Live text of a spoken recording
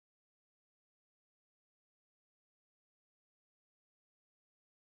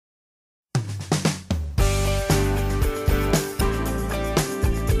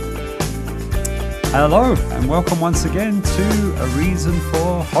Hello and welcome once again to A Reason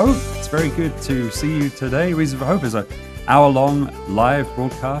for Hope. It's very good to see you today. Reason for Hope is an hour-long live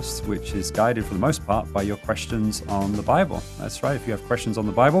broadcast which is guided for the most part by your questions on the Bible. That's right, if you have questions on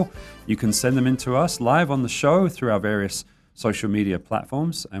the Bible, you can send them in to us live on the show through our various social media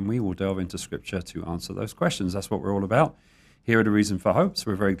platforms, and we will delve into Scripture to answer those questions. That's what we're all about here at A Reason for Hope.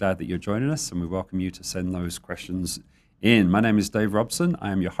 So we're very glad that you're joining us, and we welcome you to send those questions in. My name is Dave Robson.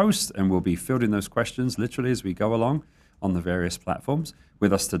 I am your host, and we'll be fielding those questions literally as we go along on the various platforms.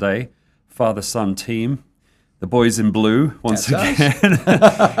 With us today, father-son team, the boys in blue once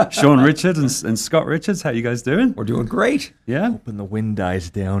again. Sean Richard and Scott Richards. How you guys doing? We're doing great. Yeah? Hoping the wind dies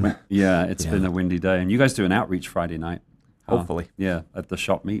down. Yeah, it's been a windy day. And you guys do an outreach Friday night. Hopefully. Yeah, at the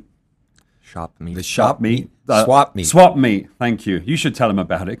shop meet. Shop meet. The swap meet. Swap meet. Thank you. You should tell them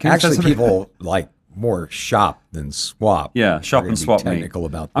about it. Actually, people like more shop than swap. Yeah, shop and swap meet. Technical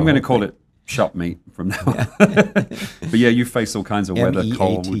about. I'm going to call it shop meet from now on. But yeah, you face all kinds of weather,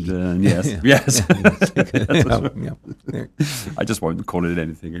 cold. Yes. I just won't call it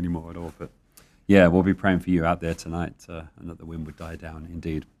anything anymore at all. But yeah, we'll be praying for you out there tonight, and that the wind would die down.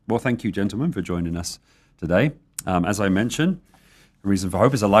 Indeed. Well, thank you, gentlemen, for joining us today. As I mentioned, A Reason for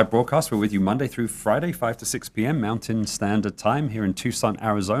Hope is a live broadcast. We're with you Monday through Friday, 5 to 6 p.m. Mountain Standard Time here in Tucson,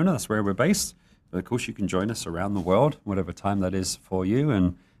 Arizona. That's where we're based. But of course, you can join us around the world, whatever time that is for you.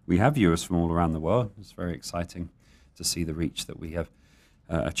 And we have viewers from all around the world. It's very exciting to see the reach that we have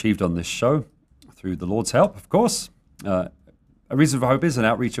achieved on this show through the Lord's help, of course. A Reason for Hope is an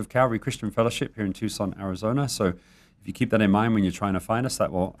outreach of Calvary Christian Fellowship here in Tucson, Arizona. So if you keep that in mind when you're trying to find us,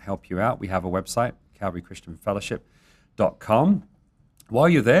 that will help you out. We have a website, calvarychristianfellowship.com. While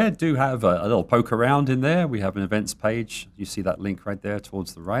you're there, do have a little poke around in there. We have an events page. You see that link right there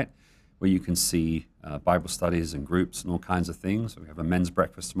towards the right, where you can see Bible studies and groups and all kinds of things. We have a men's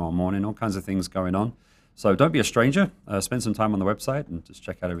breakfast tomorrow morning, all kinds of things going on. So don't be a stranger. Spend some time on the website and just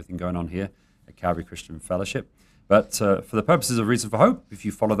check out everything going on here at Calvary Christian Fellowship. But for the purposes of Reason for Hope, if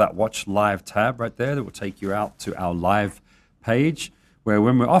you follow that Watch Live tab right there, that will take you out to our live page, where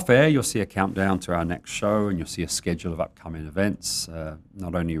when we're off air, you'll see a countdown to our next show, and you'll see a schedule of upcoming events,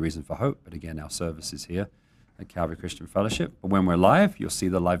 not only A Reason for Hope, but again, our services here at Calvary Christian Fellowship. But when we're live, you'll see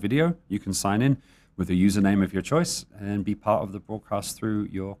the live video. You can sign in with a username of your choice and be part of the broadcast through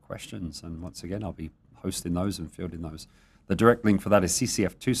your questions. And once again, I'll be hosting those and fielding those. The direct link for that is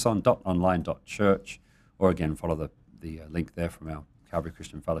ccftucson.online.church, or again, follow the link there from our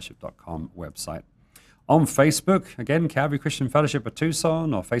calvarychristianfellowship.com website. On Facebook, again, Calvary Christian Fellowship of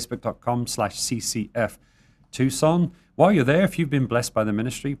Tucson, or facebook.com/CCF Tucson. While you're there, if you've been blessed by the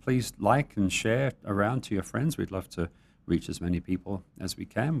ministry, please like and share around to your friends. We'd love to reach as many people as we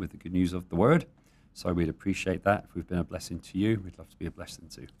can with the good news of the word. So we'd appreciate that. If we've been a blessing to you, we'd love to be a blessing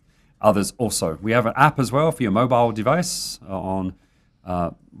to others also. We have an app as well for your mobile device on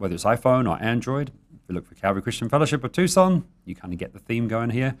whether it's iPhone or Android. If you look for Calvary Christian Fellowship of Tucson, you kind of get the theme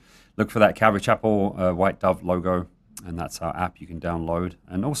going here. Look for that Calvary Chapel white dove logo, and that's our app you can download.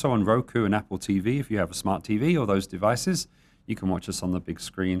 And also on Roku and Apple TV, if you have a smart TV or those devices, you can watch us on the big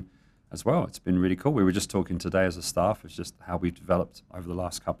screen as well. It's been really cool. We were just talking today as a staff. It's just how we've developed over the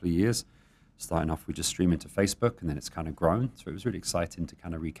last couple of years. Starting off, we just stream into Facebook, and then it's kind of grown. So it was really exciting to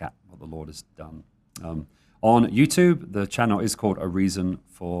kind of recap what the Lord has done. On YouTube, the channel is called A Reason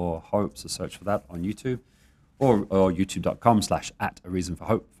for Hope. So search for that on YouTube, or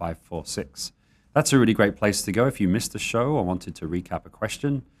youtube.com/@areasonforhope546. That's a really great place to go if you missed a show or wanted to recap a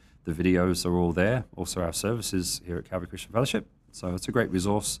question. The videos are all there. Also, our services here at Calvary Christian Fellowship. So it's a great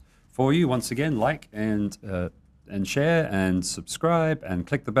resource for you. Once again, like and share and subscribe and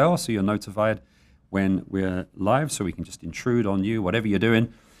click the bell so you're notified when we're live, so we can just intrude on you. Whatever you're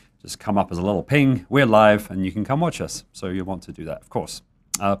doing, just come up as a little ping. We're live, and you can come watch us. So you'll want to do that, of course.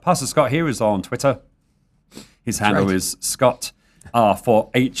 Pastor Scott here is on Twitter. His handle is Scott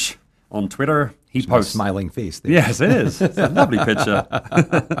R4H on Twitter. He posts smiling face there. Yes, it is. It's a lovely picture.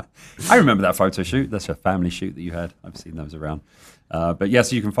 I remember that photo shoot. That's a family shoot that you had. I've seen those around. But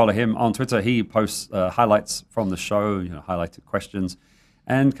yes, you can follow him on Twitter. He posts highlights from the show, highlighted questions,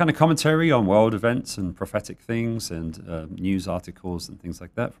 and kind of commentary on world events and prophetic things and news articles and things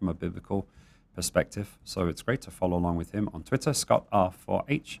like that from a biblical perspective. So it's great to follow along with him on Twitter, Scott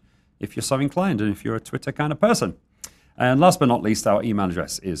R4H, if you're so inclined and if you're a Twitter kind of person. And last but not least, our email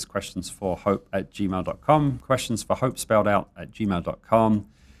address is questionsforhope@gmail.com, questionsforhope spelled out @gmail.com.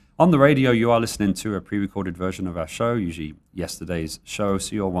 On the radio, you are listening to a pre-recorded version of our show, usually yesterday's show,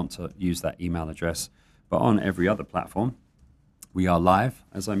 so you'll want to use that email address. But on every other platform, we are live,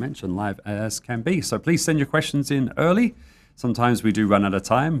 as I mentioned, live as can be. So please send your questions in early. Sometimes we do run out of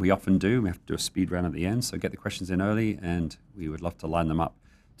time. We often do. We have to do a speed round at the end. So get the questions in early, and we would love to line them up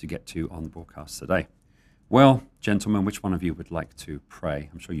to get to on the broadcast today. Well, gentlemen, which one of you would like to pray?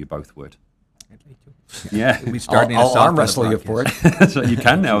 I'm sure you both would. Yeah. We starting I'll us off arm on the wrestle you for podcast. it. So you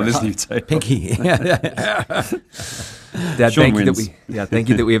can now with this new table. Pinky. Dad, Sean thank you that wins. thank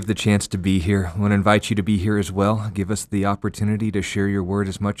you that we have the chance to be here. I want to invite you to be here as well. Give us the opportunity to share your word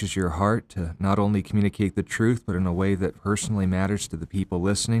as much as your heart, to not only communicate the truth, but in a way that personally matters to the people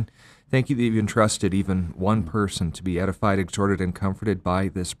listening. Thank you that you've entrusted even one person to be edified, exhorted, and comforted by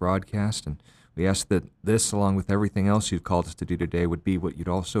this broadcast. And we ask that this, along with everything else you've called us to do today, would be what you'd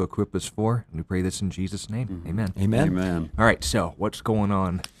also equip us for. And we pray this in Jesus' name. Amen. Amen. Amen. All right, so what's going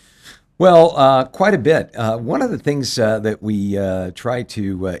on? Well, quite a bit. One of the things that we try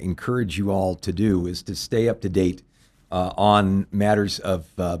to encourage you all to do is to stay up to date on matters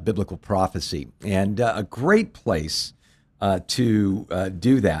of biblical prophecy. And a great place to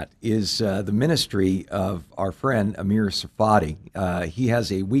do that is the ministry of our friend Amir Safadi. He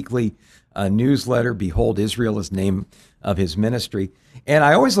has a weekly newsletter. Behold Israel is the name of his ministry. And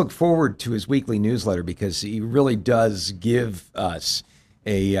I always look forward to his weekly newsletter because he really does give us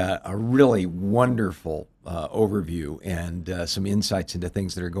a really wonderful overview and some insights into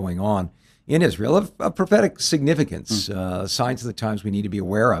things that are going on in Israel of prophetic significance, signs of the times we need to be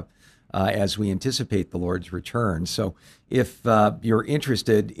aware of as we anticipate the Lord's return. So if you're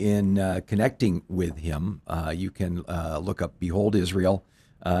interested in connecting with him, you can look up Behold Israel,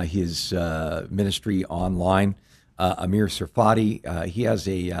 his ministry online. Amir Safadi, he has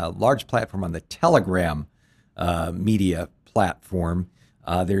a large platform on the Telegram media platform.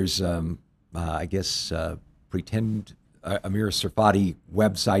 There's, I guess, pretend Amir Safadi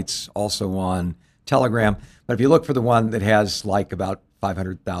websites also on Telegram. But if you look for the one that has like about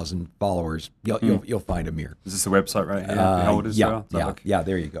 500,000 followers, you'll find Amir. Is this the website right here? Behold Israel? Yeah,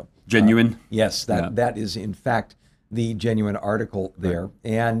 there you go. Genuine? Yes, that is in fact the genuine article there. Right.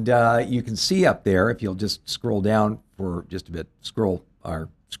 And you can see up there, if you'll just scroll down for just a bit, scroll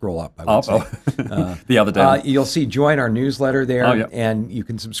up, I would say. The other day. You'll see join our newsletter there, Oh, yeah. and you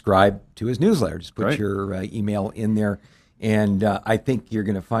can subscribe to his newsletter. Just put Great. your email in there, and I think you're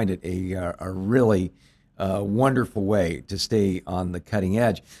going to find it a really wonderful way to stay on the cutting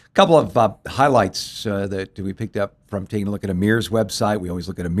edge. A couple of highlights that we picked up from taking a look at Amir's website. We always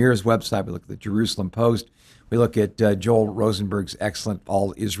look at Amir's website. We look at the Jerusalem Post. We look at Joel Rosenberg's excellent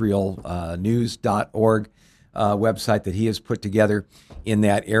allisraelnews.org website that he has put together in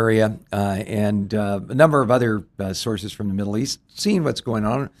that area, and a number of other sources from the Middle East, seeing what's going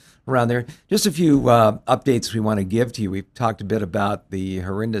on around there. Just a few updates we want to give to you. We've talked a bit about the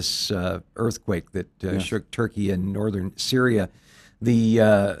horrendous earthquake that shook Turkey and northern Syria.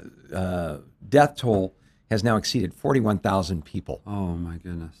 The death toll has now exceeded 41,000 people. Oh, my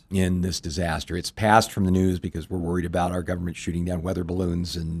goodness. In this disaster. It's passed from the news because we're worried about our government shooting down weather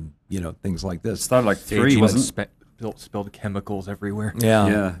balloons and, things like It this. started like 3, wasn't it? Spilled chemicals everywhere.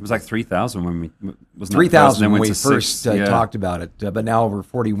 Yeah, it was like 3,000 when we wasn't 3,000 when we to first 6. talked about it, but now over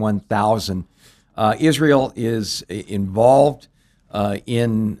 41,000. Israel is involved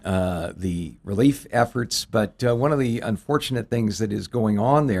in the relief efforts, but one of the unfortunate things that is going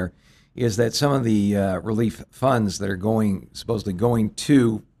on there is that some of the relief funds that are supposedly going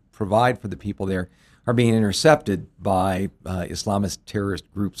to provide for the people there are being intercepted by Islamist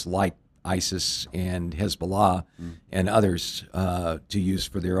terrorist groups like ISIS and Hezbollah and others to use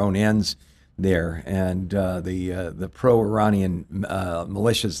for their own ends there. And the pro-Iranian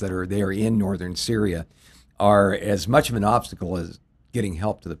militias that are there in northern Syria are as much of an obstacle as getting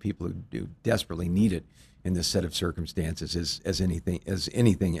help to the people who do desperately need it in this set of circumstances as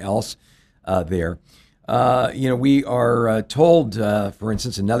anything else there. We are told, for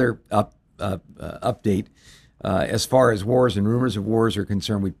instance, another update as far as wars and rumors of wars are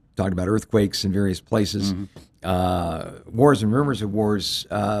concerned. We talked about earthquakes in various places. Wars and rumors of wars.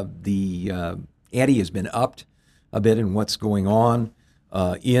 The ante has been upped a bit in what's going on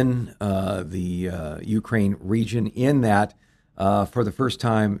in the Ukraine region. In that, for the first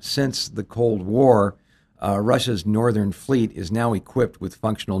time since the Cold War, Russia's northern fleet is now equipped with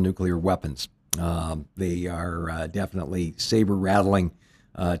functional nuclear weapons. They are definitely saber-rattling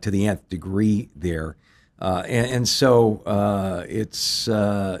to the nth degree there. And so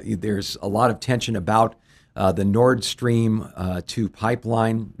there's a lot of tension about the Nord Stream 2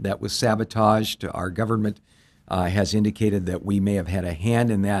 pipeline that was sabotaged. Our government has indicated that we may have had a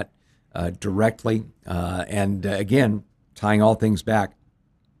hand in that directly. And again, tying all things back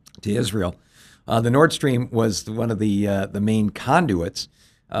to Israel, the Nord Stream was one of the main conduits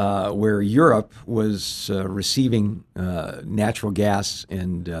where Europe was receiving natural gas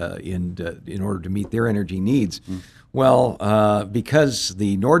and in order to meet their energy needs. Well, because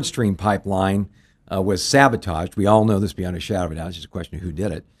the Nord Stream pipeline was sabotaged, we all know this beyond a shadow of a doubt, it's just a question of who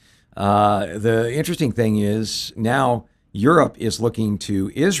did it. The interesting thing is now Europe is looking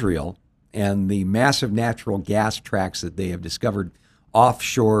to Israel and the massive natural gas tracts that they have discovered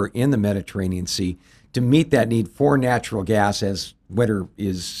offshore in the Mediterranean Sea to meet that need for natural gas as winter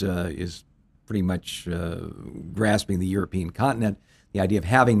is pretty much grasping the European continent. The idea of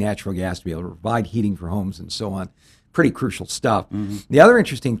having natural gas to be able to provide heating for homes and so on, pretty crucial stuff. The other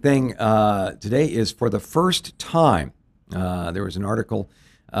interesting thing today is for the first time, there was an article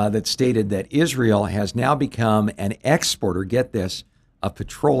that stated that Israel has now become an exporter, get this, of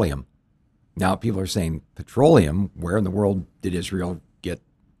petroleum. Now, people are saying, petroleum? Where in the world did Israel get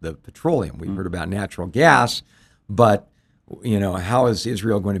the petroleum? We've heard about natural gas, but, how is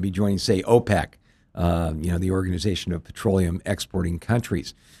Israel going to be joining, say, OPEC, the Organization of Petroleum Exporting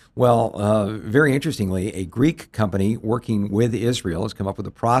Countries? Well, very interestingly, a Greek company working with Israel has come up with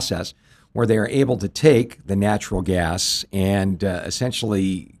a process where they are able to take the natural gas and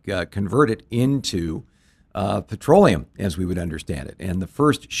essentially convert it into petroleum, as we would understand it. And the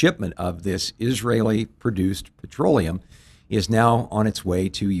first shipment of this Israeli-produced petroleum is now on its way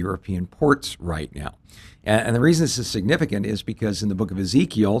to European ports right now. And the reason this is significant is because in the book of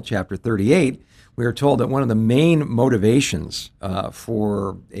Ezekiel, chapter 38, we are told that one of the main motivations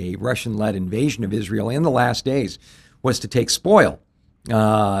for a Russian-led invasion of Israel in the last days was to take spoil.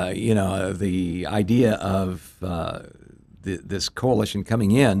 The idea of this coalition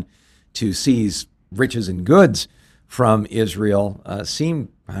coming in to seize riches and goods from Israel seemed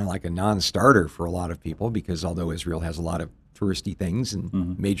kind of like a non-starter for a lot of people, because although Israel has a lot of touristy things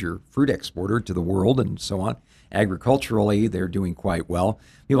and major fruit exporter to the world and so on, agriculturally they're doing quite well.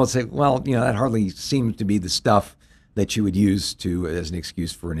 People say, well, that hardly seems to be the stuff that you would use as an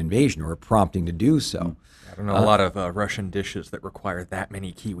excuse for an invasion or a prompting to do so. I don't know a lot of Russian dishes that require that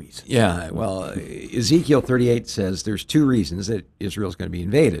many kiwis. Yeah, well, Ezekiel 38 says there's two reasons that Israel's going to be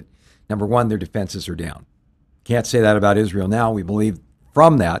invaded. Number one, their defenses are down. Can't say that about Israel now. We believe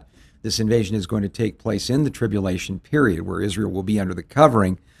from that this invasion is going to take place in the tribulation period, where Israel will be under the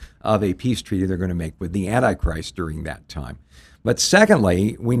covering of a peace treaty they're going to make with the Antichrist during that time. But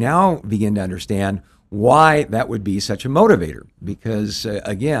secondly, we now begin to understand why that would be such a motivator, because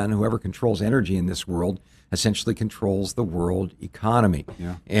again, whoever controls energy in this world essentially controls the world economy.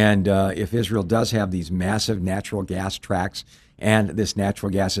 Yeah. And if Israel does have these massive natural gas tracts, and this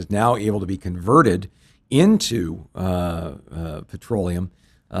natural gas is now able to be converted into petroleum,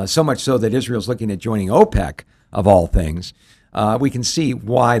 so much so that Israel's looking at joining OPEC, of all things, we can see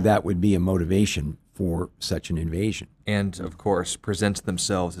why that would be a motivation for such an invasion. And, of course, presents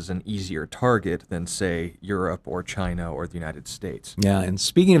themselves as an easier target than, say, Europe or China or the United States. Yeah, and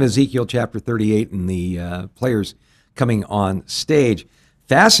speaking of Ezekiel chapter 38 and the players coming on stage,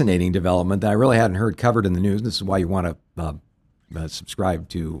 fascinating development that I really hadn't heard covered in the news. This is why you want to subscribe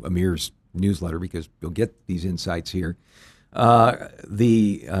to Amir's newsletter, because you'll get these insights here.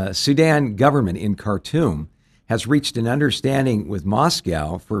 The Sudan government in Khartoum has reached an understanding with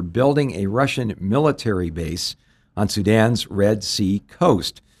Moscow for building a Russian military base on Sudan's Red Sea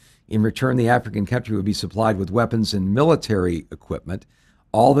coast. In return, the African country would be supplied with weapons and military equipment.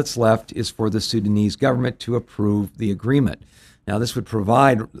 All that's left is for the Sudanese government to approve the agreement. Now, this would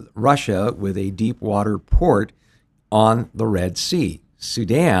provide Russia with a deep water port on the Red Sea.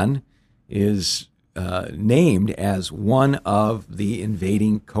 Sudan is named as one of the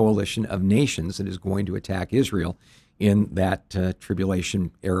invading coalition of nations that is going to attack Israel in that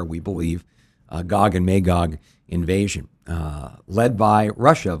tribulation era, we believe, Gog and Magog invasion. Led by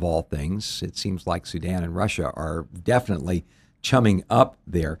Russia, of all things. It seems like Sudan and Russia are definitely chumming up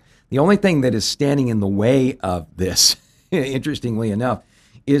there. The only thing that is standing in the way of this, interestingly enough,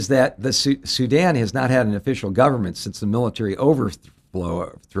 is that the Sudan has not had an official government since the military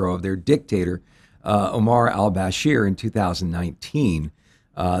overthrow of their dictator, Omar al-Bashir, in 2019.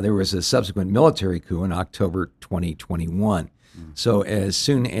 There was a subsequent military coup in October 2021. So as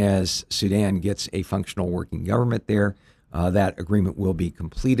soon as Sudan gets a functional working government there, that agreement will be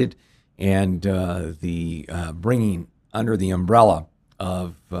completed, and the bringing under the umbrella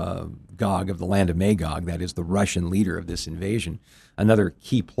of Gog, of the land of Magog, that is the Russian leader of this invasion, another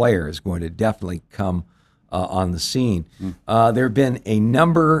key player is going to definitely come on the scene. There have been a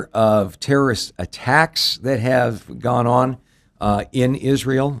number of terrorist attacks that have gone on in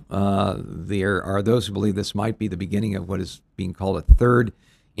Israel. There are those who believe this might be the beginning of what is being called a third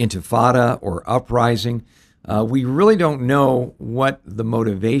intifada or uprising. We really don't know what the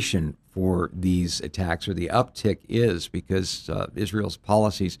motivation for these attacks or the uptick is, because Israel's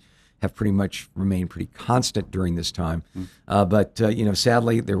policies have pretty much remained pretty constant during this time. But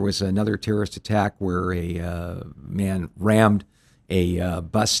sadly, there was another terrorist attack where a man rammed a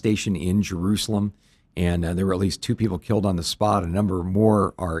bus station in Jerusalem, and there were at least 2 people killed on the spot. A number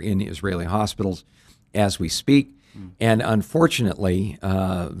more are in Israeli hospitals as we speak. And unfortunately,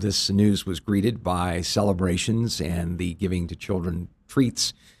 this news was greeted by celebrations and the giving to children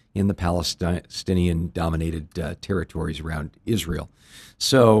treats in the Palestinian-dominated territories around Israel.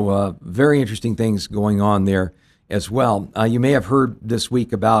 So very interesting things going on there as well. You may have heard this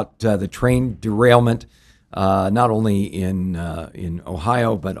week about the train derailment, not only in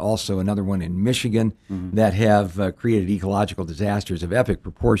Ohio, but also another one in Michigan, that have created ecological disasters of epic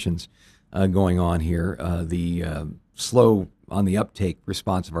proportions going on here. The slow on the uptake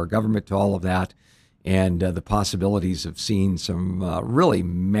response of our government to all of that, and the possibilities of seeing some really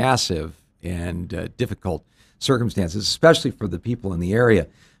massive and difficult circumstances, especially for the people in the area.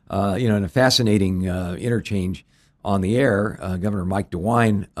 In a fascinating interchange on the air, Governor Mike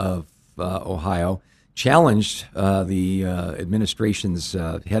DeWine of Ohio challenged the administration's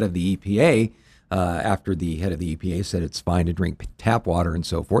head of the EPA after the head of the EPA said it's fine to drink tap water and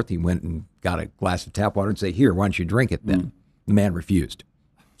so forth. He went and got a glass of tap water and said, "Here, why don't you drink it then?" The man refused.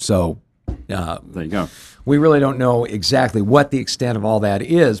 So there you go. We really don't know exactly what the extent of all that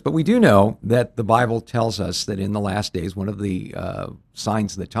is, but we do know that the Bible tells us that in the last days, one of the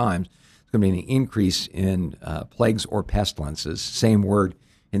signs of the times is going to be an increase in plagues or pestilences, same word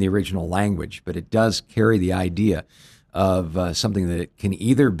in the original language, but it does carry the idea of something that it can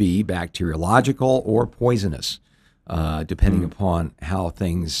either be bacteriological or poisonous, depending upon how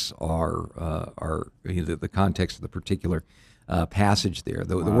things are the context of the particular passage there.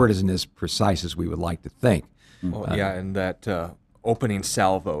 The word isn't as precise as we would like to think. Well, and that opening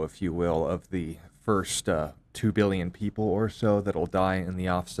salvo, if you will, of the first 2 billion people or so that will die in the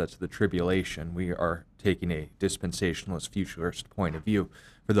offsets of the tribulation. We are taking a dispensationalist, futurist point of view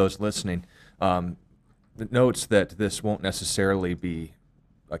for those listening. It notes that this won't necessarily be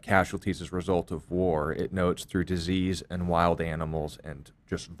casualties as a result of war. It notes through disease and wild animals and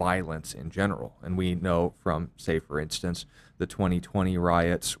just violence in general. And we know from, say, for instance, the 2020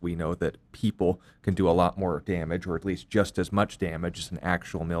 riots, we know that people can do a lot more damage, or at least just as much damage as an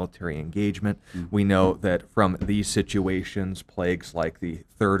actual military engagement. We know that from these situations, plagues like the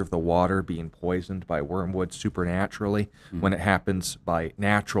third of the water being poisoned by wormwood supernaturally, when it happens by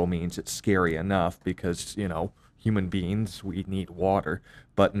natural means, it's scary enough because, human beings, we need water,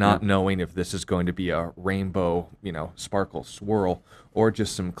 but not knowing if this is going to be a rainbow, sparkle swirl, or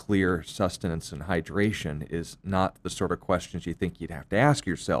just some clear sustenance and hydration is not the sort of questions you think you'd have to ask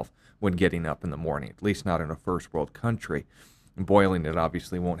yourself when getting up in the morning, at least not in a first world country. And boiling it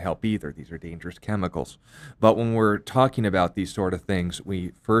obviously won't help either. These are dangerous chemicals. But when we're talking about these sort of things,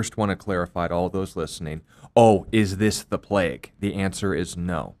 we first want to clarify to all those listening, is this the plague? The answer is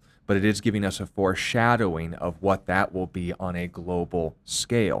no. But it is giving us a foreshadowing of what that will be on a global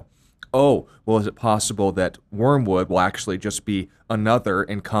scale. Is it possible that wormwood will actually just be another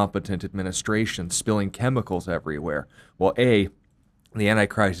incompetent administration spilling chemicals everywhere? Well, the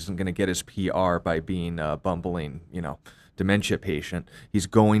Antichrist isn't going to get his PR by being a bumbling, dementia patient. He's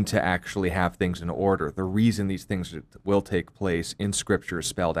going to actually have things in order. The reason these things will take place in Scripture is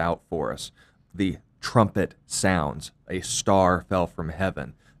spelled out for us. The trumpet sounds. A star fell from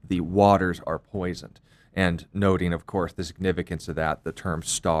heaven. The waters are poisoned. And noting, of course, the significance of that, the term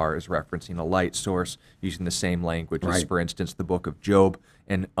star is referencing a light source, using the same language as, for instance, the book of Job,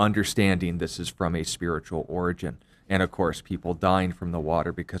 and understanding this is from a spiritual origin. And, of course, people dying from the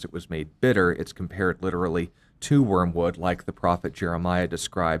water because it was made bitter. It's compared literally to wormwood, like the prophet Jeremiah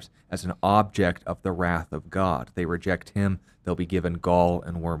describes as an object of the wrath of God. They reject him, they'll be given gall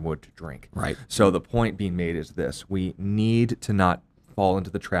and wormwood to drink. Right. So the point being made is this: we need to not fall into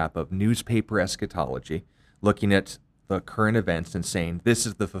the trap of newspaper eschatology, looking at the current events and saying, this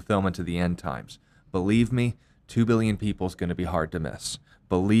is the fulfillment of the end times. Believe me, 2 billion people is going to be hard to miss.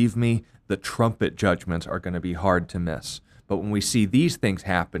 Believe me, the trumpet judgments are going to be hard to miss. But when we see these things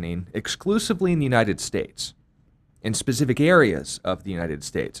happening exclusively in the United States, in specific areas of the United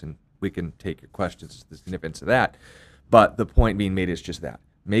States, and we can take your questions to the significance of that, but the point being made is just that.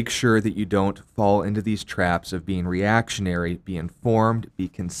 Make sure that you don't fall into these traps of being reactionary, be informed, be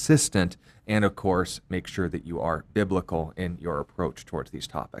consistent, and of course, make sure that you are biblical in your approach towards these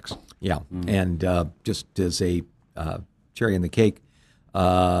topics. Yeah, and just as a cherry on the cake,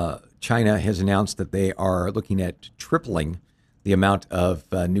 China has announced that they are looking at tripling the amount of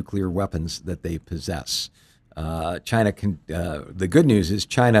nuclear weapons that they possess. China the good news is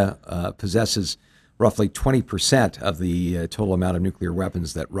China possesses roughly 20% of the total amount of nuclear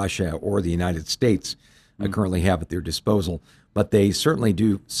weapons that Russia or the United States currently have at their disposal. But they certainly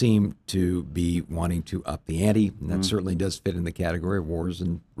do seem to be wanting to up the ante, and that certainly does fit in the category of wars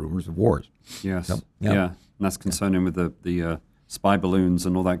and rumors of wars. Yes, So, yeah. And that's concerning with the spy balloons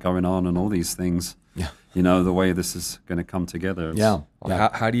and all that going on and all these things. Yeah. You know, the way this is going to come together. Yeah. Well,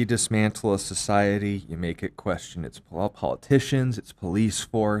 how do you dismantle a society? You make it question its politicians, its police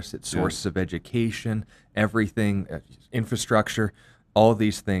force, its sources of education, everything, infrastructure. All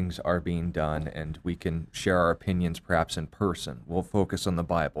these things are being done, and we can share our opinions perhaps in person. We'll focus on the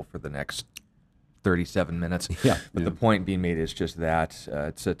Bible for the next 37 minutes. But the point being made is just that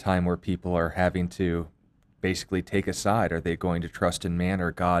it's a time where people are having to basically take a side. Are they going to trust in man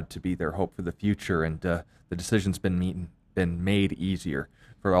or God to be their hope for the future? And the decision's been made easier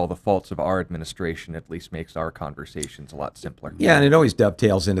for all the faults of our administration. At least makes our conversations a lot simpler. Yeah, and it always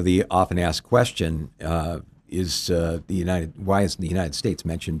dovetails into the often asked question, why is the United States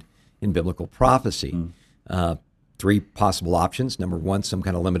mentioned in biblical prophecy? Three possible options. Number one, some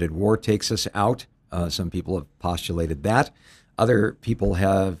kind of limited war takes us out. Some people have postulated that. Other people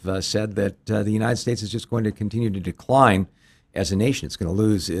have said that the United States is just going to continue to decline as a nation. It's going to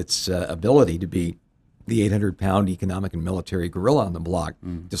lose its ability to be the 800-pound economic and military gorilla on the block,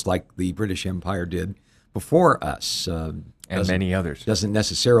 just like the British Empire did before us. And many others. Doesn't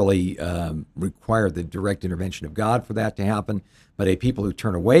necessarily require the direct intervention of God for that to happen, but a people who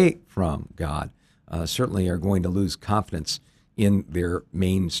turn away from God certainly are going to lose confidence in their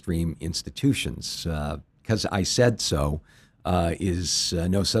mainstream institutions. Because I said so is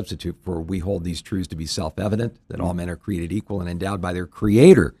no substitute for we hold these truths to be self-evident, that all men are created equal and endowed by their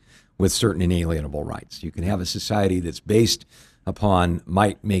Creator with certain inalienable rights. You can have a society that's based upon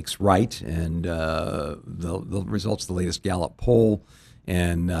might makes right, and the results of the latest Gallup poll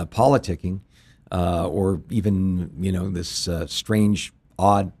and politicking, or even this strange,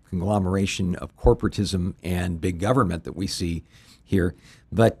 odd conglomeration of corporatism and big government that we see here.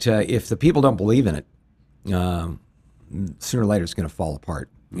 But if the people don't believe in it, sooner or later it's going to fall apart.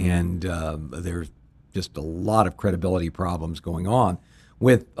 And there's just a lot of credibility problems going on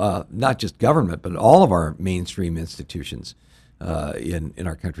with not just government, but all of our mainstream institutions in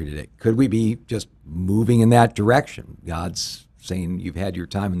our country today. Could we be just moving in that direction? God's saying you've had your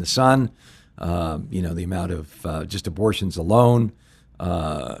time in the sun. The amount of just abortions alone.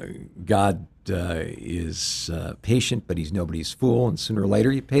 God is patient, but he's nobody's fool, and sooner or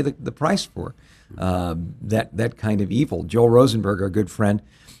later you pay the price for that kind of evil. Joel Rosenberg, our good friend,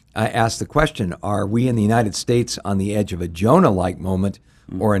 asked the question, are we in the United States on the edge of a Jonah-like moment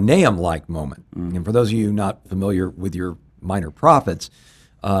or a Nahum-like moment? And for those of you not familiar with your minor prophets,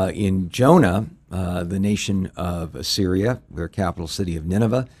 in Jonah, the nation of Assyria, their capital city of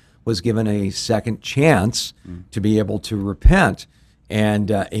Nineveh, was given a second chance to be able to repent.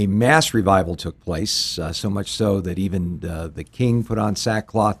 And a mass revival took place, so much so that even the king put on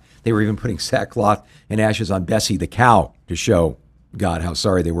sackcloth. They were even putting sackcloth and ashes on Bessie the cow to show God how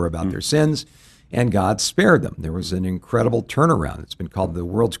sorry they were about their sins. And God spared them. There was an incredible turnaround. It's been called the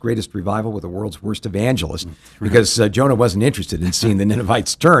world's greatest revival with the world's worst evangelist, because Jonah wasn't interested in seeing the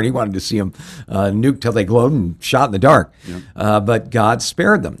Ninevites turn. He wanted to see them nuked till they glowed and shot in the dark. But God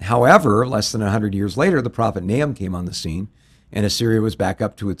spared them. However, less than 100 years later, the prophet Nahum came on the scene, and Assyria was back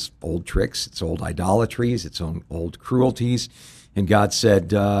up to its old tricks, its old idolatries, its own old cruelties. And God said,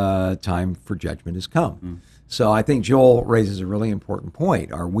 time for judgment has come. So I think Joel raises a really important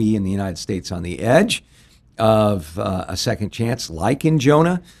point. Are we in the United States on the edge of a second chance, like in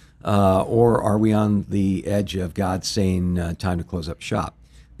Jonah, or are we on the edge of God saying time to close up shop?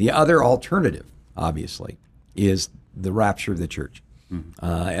 The other alternative, obviously, is the rapture of the church.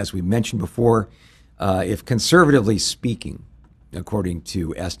 As we mentioned before, if conservatively speaking, according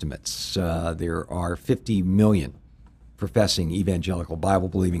to estimates, there are 50 million professing evangelical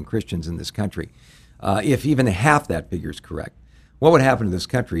Bible-believing Christians in this country. If even half that figure is correct, what would happen to this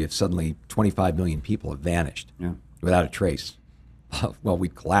country if suddenly 25 million people have vanished without a trace? Well,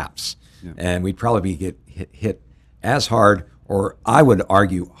 we'd collapse, and we'd probably get hit as hard, or I would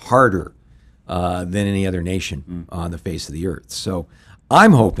argue harder, than any other nation on the face of the earth. So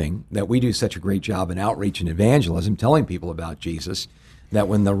I'm hoping that we do such a great job in outreach and evangelism, telling people about Jesus, that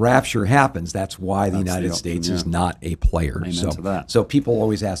when the rapture happens, that's why the United States is not a player. Amen to that. So people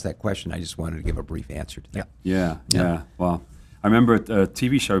always ask that question. I just wanted to give a brief answer to that. Yeah. Well, I remember a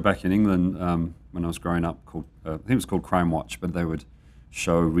TV show back in England when I was growing up called, I think it was called Crime Watch, but they would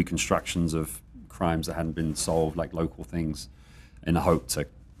show reconstructions of crimes that hadn't been solved, like local things, in a hope to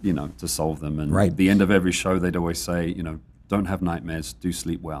to solve them. And Right. at the end of every show, they'd always say, don't have nightmares, do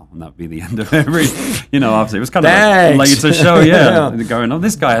sleep well. And that'd be the end of every, obviously it was kind of a Thanks. later show, yeah. Going,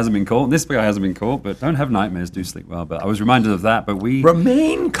 this guy hasn't been caught, this guy hasn't been caught, but don't have nightmares, do sleep well. But I was reminded of that, but we...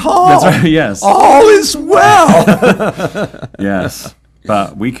 Remain calm. That's right, yes. All is well. Yes.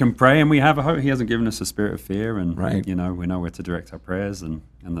 But we can pray and we have a hope. He hasn't given us a spirit of fear, and Right. we know where to direct our prayers, and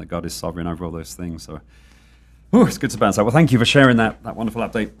that God is sovereign over all those things. So it's good to bounce out. Well, thank you for sharing that wonderful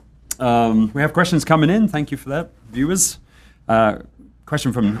update. We have questions coming in. Thank you for that, viewers.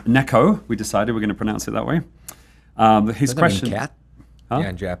 Question from Neko. We decided we're going to pronounce it that way. His Doesn't that question. mean cat? Huh? Yeah,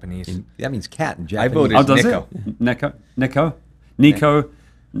 in Japanese. That means cat in I Japanese. voted Oh, does Nico. it?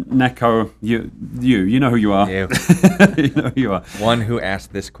 Neko. You know who you are. You. You know who you are. One who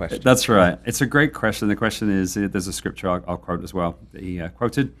asked this question. That's right. It's a great question. The question is, there's a scripture I'll quote as well that he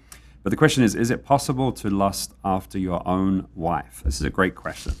quoted. But the question is it possible to lust after your own wife? This is a great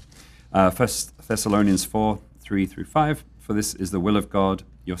question. 1 Thessalonians 4, 3-5. For this is the will of God,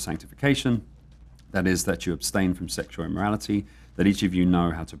 your sanctification. That is, that you abstain from sexual immorality, that each of you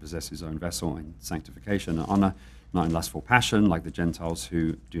know how to possess his own vessel in sanctification and honor, not in lustful passion, like the Gentiles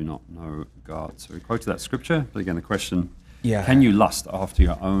who do not know God. So we quoted that scripture, but again, the question, can you lust after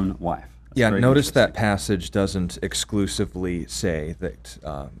your own wife? That's very notice that interesting. passage doesn't exclusively say that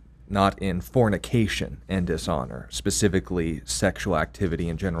not in fornication and dishonor, specifically sexual activity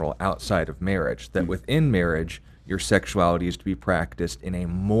in general outside of marriage, that within marriage, your sexuality is to be practiced in a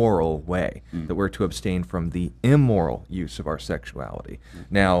moral way, that we're to abstain from the immoral use of our sexuality.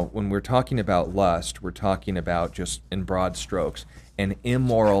 Now, when we're talking about lust, we're talking about, just in broad strokes, an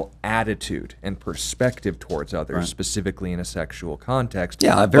immoral attitude and perspective towards others, Right. specifically in a sexual context.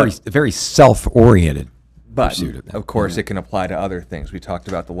 Yeah, a very self-oriented But, pursuit of that. of course, it can apply to other things. We talked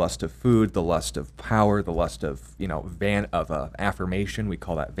about the lust of food, the lust of power, the lust of, affirmation. We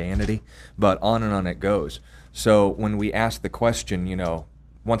call that vanity. But on and on it goes. So when we ask the question,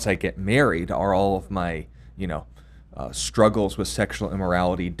 once I get married, are all of my, struggles with sexual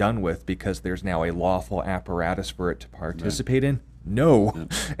immorality done with because there's now a lawful apparatus for it to participate in? No. Yeah.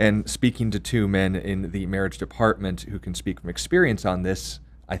 And speaking to two men in the marriage department who can speak from experience on this,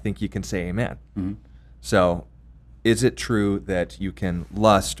 I think you can say amen. Mm-hmm. So, is it true that you can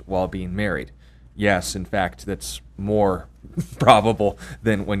lust while being married? Yes, in fact, that's more probable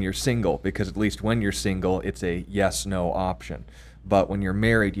than when you're single, because at least when you're single, it's a yes-no option. But when you're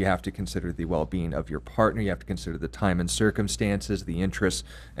married, you have to consider the well-being of your partner. You have to consider the time and circumstances, the interests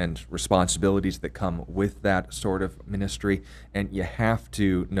and responsibilities that come with that sort of ministry. And you have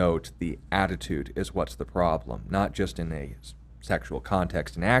to note the attitude is what's the problem, not just in a sexual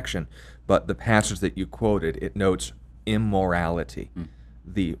context and action, but the passage that you quoted, it notes immorality,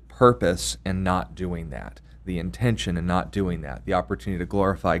 the purpose in not doing that, the intention in not doing that, the opportunity to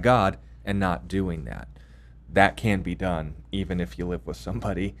glorify God and not doing that. That can be done even if you live with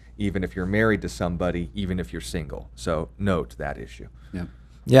somebody, even if you're married to somebody, even if you're single. So note that issue. Yeah.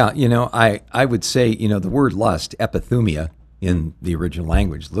 Yeah, I would say, the word lust, epithumia, in the original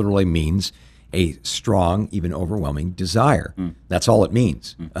language, literally means a strong, even overwhelming desire. That's all it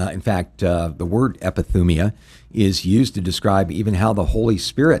means. In fact, the word epithumia is used to describe even how the Holy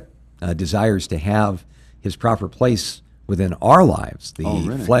Spirit desires to have his proper place within our lives. The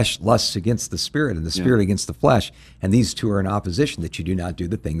really? flesh lusts against the spirit and the spirit against the flesh, and these two are in opposition, that you do not do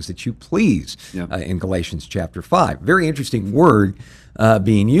the things that you please, in Galatians chapter 5. Very interesting word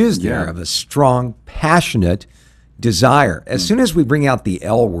being used there, of a strong, passionate desire. As soon as we bring out the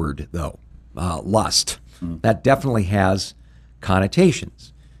L word, though, lust, that definitely has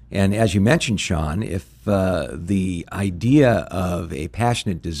connotations. And as you mentioned, Sean, if the idea of a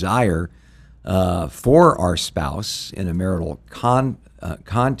passionate desire for our spouse in a marital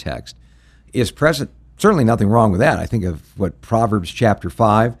context is present, certainly nothing wrong with that. I think of what Proverbs chapter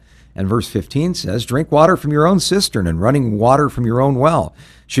 5 and verse 15 says, drink water from your own cistern and running water from your own well.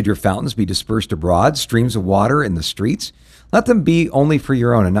 Should your fountains be dispersed abroad, streams of water in the streets? Let them be only for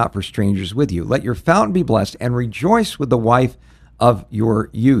your own and not for strangers with you. Let your fountain be blessed and rejoice with the wife of your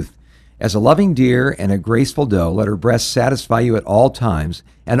youth. As a loving deer and a graceful doe, let her breast satisfy you at all times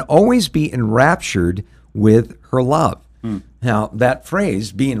and always be enraptured with her love. Now, that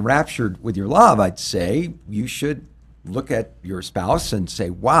phrase, be enraptured with your love, I'd say you should look at your spouse and say,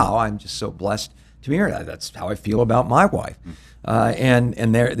 wow, I'm just so blessed to be married. That's how I feel about my wife.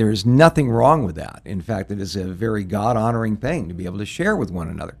 And there's nothing wrong with that. In fact, it is a very God-honoring thing to be able to share with one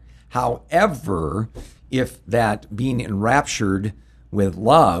another. However, if that being enraptured with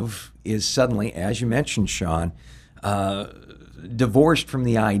love is suddenly, as you mentioned, Sean, divorced from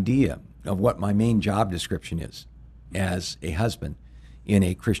the idea of what my main job description is as a husband, in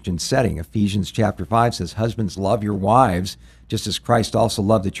a Christian setting. Ephesians chapter 5 says, husbands, love your wives, just as Christ also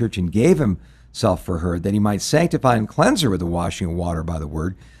loved the church and gave himself for her, that he might sanctify and cleanse her with the washing of water by the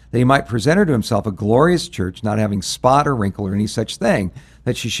word, that he might present her to himself a glorious church, not having spot or wrinkle or any such thing,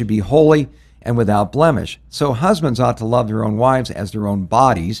 that she should be holy and without blemish. So husbands ought to love their own wives as their own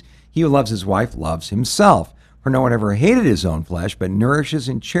bodies. He who loves his wife loves himself. For no one ever hated his own flesh, but nourishes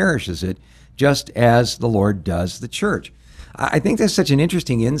and cherishes it, just as the Lord does the church. I think that's such an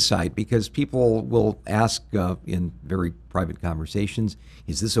interesting insight, because people will ask in very private conversations,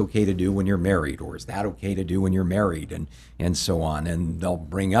 is this okay to do when you're married, or is that okay to do when you're married, and so on. And they'll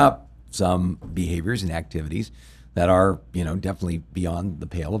bring up some behaviors and activities that are, definitely beyond the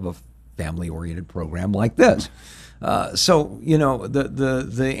pale of a family-oriented program like this. So,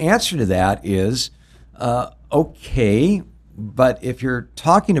 the answer to that is, okay, but if you're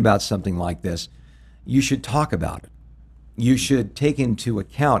talking about something like this, you should talk about it. You should take into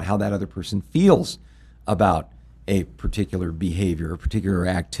account how that other person feels about a particular behavior, a particular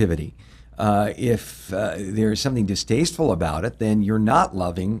activity. If there's something distasteful about it, then you're not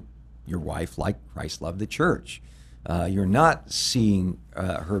loving your wife like Christ loved the church. You're not seeing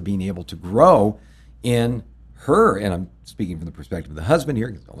her being able to grow in her, and I'm speaking from the perspective of the husband here,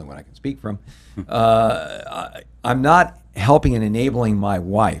 because it's the only one I can speak from. I'm not helping and enabling my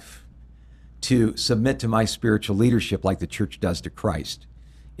wife to submit to my spiritual leadership like the church does to Christ.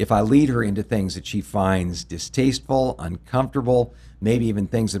 If I lead her into things that she finds distasteful, uncomfortable, maybe even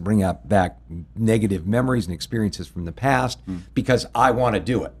things that bring up back negative memories and experiences from the past, because I want to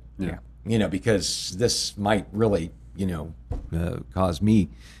do it. Yeah. Because this might really, cause me,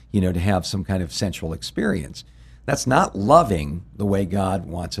 to have some kind of sensual experience. That's not loving the way God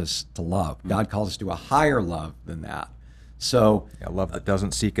wants us to love. God calls us to a higher love than that. So, a love that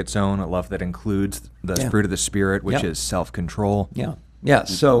doesn't seek its own, a love that includes the fruit of the Spirit, which is self-control. Yeah.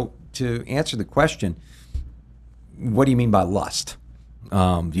 So to answer the question, what do you mean by lust?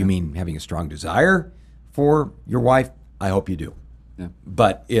 Do you mean having a strong desire for your wife? I hope you do. Yeah.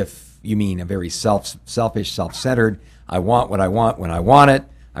 But if you mean a very selfish, self-centered, I want what I want when I want it,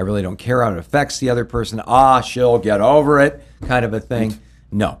 I really don't care how it affects the other person, she'll get over it, kind of a thing.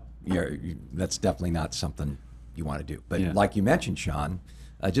 No, that's definitely not something you want to do. But like you mentioned, Sean,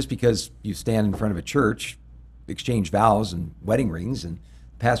 just because you stand in front of a church, exchange vows and wedding rings, and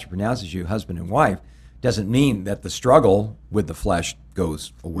the pastor pronounces you husband and wife, doesn't mean that the struggle with the flesh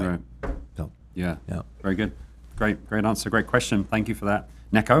goes away. Right. So, Yeah. Yeah. Very good. Great answer. Great question. Thank you for that.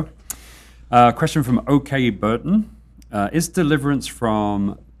 Neko. Question from OK Burton. Is deliverance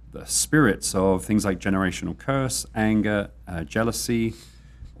from the spirits of things like generational curse, anger, jealousy?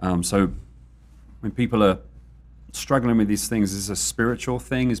 So when people are struggling with these things, is this a spiritual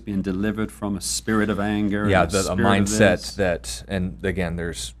thing? Is being delivered from a spirit of anger? Yeah, a mindset that, and again,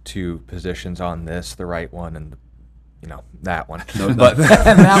 there's two positions on this, the right one and that one. But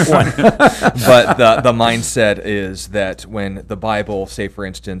that one. But the mindset is that when the Bible, say for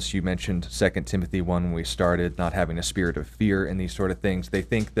instance, you mentioned 2 Timothy 1 when we started, not having a spirit of fear and these sort of things, they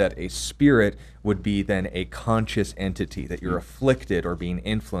think that a spirit would be then a conscious entity, that you're afflicted or being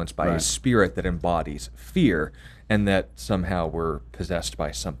influenced by a spirit that embodies fear, and that somehow we're possessed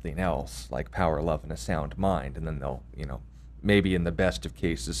by something else, like power, love, and a sound mind. And then they'll, maybe in the best of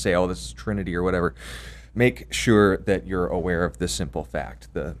cases say, this is Trinity or whatever. Make sure that you're aware of this simple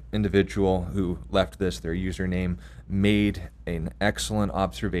fact. The individual who left this, their username, made an excellent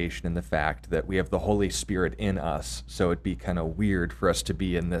observation in the fact that we have the Holy Spirit in us, so it'd be kind of weird for us to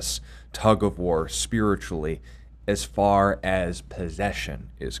be in this tug of war spiritually as far as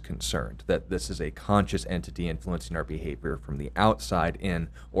possession is concerned, that this is a conscious entity influencing our behavior from the outside in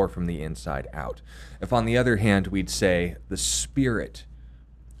or from the inside out. If on the other hand we'd say the spirit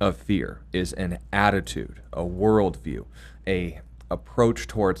of fear is an attitude, a worldview, a approach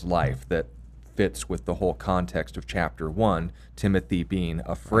towards life that fits with the whole context of chapter 1, Timothy being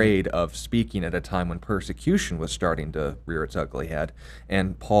afraid of speaking at a time when persecution was starting to rear its ugly head,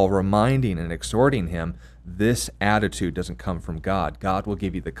 and Paul reminding and exhorting him, this attitude doesn't come from God. God will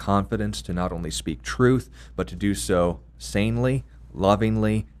give you the confidence to not only speak truth, but to do so sanely,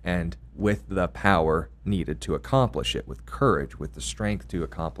 lovingly, and with the power needed to accomplish it, with courage, with the strength to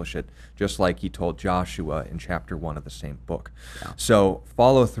accomplish it, just like he told Joshua in chapter 1 of the same book. Yeah. So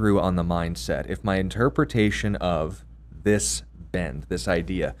follow through on the mindset. If my interpretation of this bend, this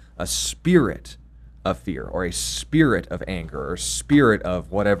idea, a spirit of fear or a spirit of anger or spirit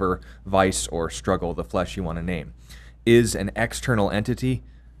of whatever vice or struggle of the flesh you want to name, is an external entity,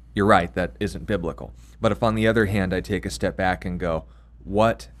 you're right, that isn't biblical. But if on the other hand I take a step back and go,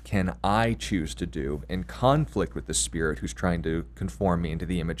 what can I choose to do in conflict with the Spirit who's trying to conform me into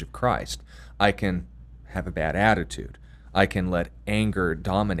the image of Christ? I can have a bad attitude. I can let anger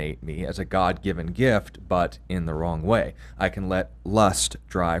dominate me as a God-given gift, but in the wrong way. I can let lust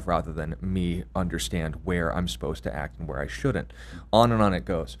drive rather than me understand where I'm supposed to act and where I shouldn't. On and on it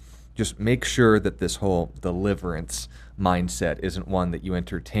goes. Just make sure that this whole deliverance mindset isn't one that you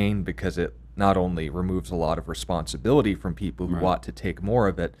entertain, because it not only removes a lot of responsibility from people who ought to take more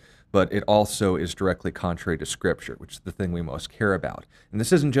of it, but it also is directly contrary to Scripture, which is the thing we most care about. And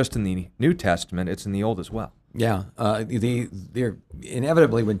this isn't just in the New Testament, it's in the Old as well. Yeah, they're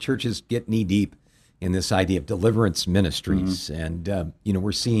inevitably, when churches get knee deep in this idea of deliverance ministries, and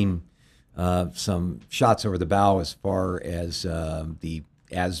we're seeing some shots over the bow as far as the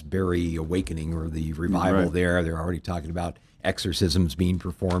Asbury Awakening or the revival there. They're already talking about exorcisms being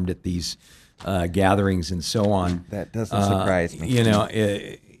performed at these gatherings and so on. That doesn't surprise me.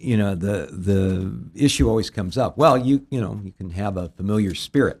 The issue always comes up. Well, you can have a familiar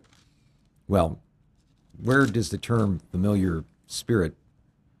spirit. Well, where does the term familiar spirit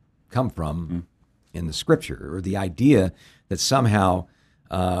come from in the Scripture, or the idea that somehow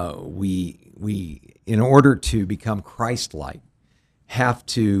we in order to become Christ-like, have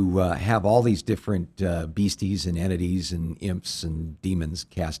to have all these different beasties and entities and imps and demons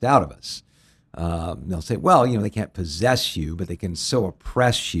cast out of us? They'll say, well, they can't possess you, but they can so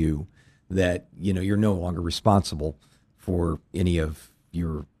oppress you that you're no longer responsible for any of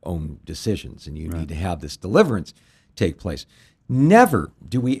your own decisions, and you need to have this deliverance take place. Never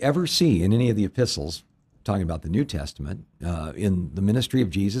do we ever see in any of the epistles, talking about the New Testament, in the ministry of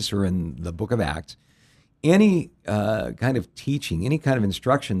Jesus or in the book of Acts, any kind of teaching, any kind of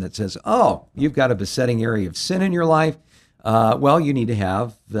instruction that says, oh, you've got a besetting area of sin in your life, well, you need to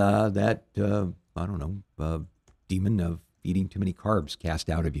have that demon of eating too many carbs cast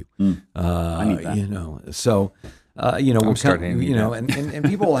out of you. I need that. So I'm starting to need that. And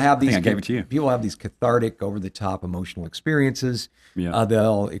people will have these. I gave it to you. People have these cathartic, over-the-top emotional experiences. Yeah.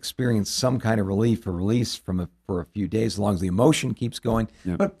 They'll experience some kind of relief or release for a few days, as long as the emotion keeps going.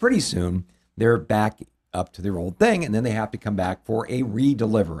 Yeah. But pretty soon they're back up to their old thing, and then they have to come back for a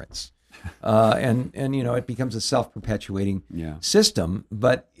redeliverance. And it becomes a self-perpetuating system.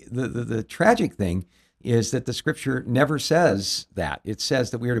 But the tragic thing is that the Scripture never says that. It says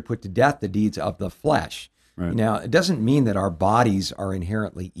that we are to put to death the deeds of the flesh. Right. Now, it doesn't mean that our bodies are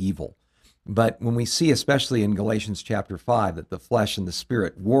inherently evil. But when we see, especially in Galatians chapter 5, that the flesh and the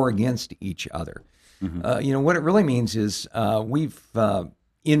spirit war against each other, what it really means is we've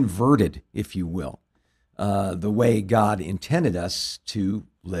inverted, if you will, the way God intended us to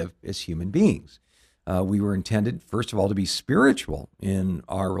live as human beings. We were intended, first of all, to be spiritual in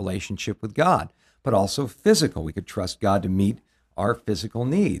our relationship with God, but also physical. We could trust God to meet our physical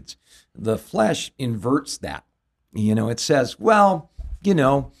needs. The flesh inverts that. It says, well,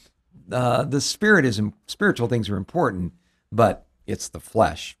 the spiritual things are important, but it's the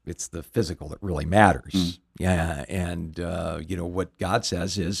flesh, it's the physical that really matters. Yeah, and what God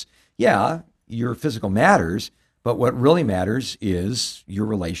says is, your physical matters, but what really matters is your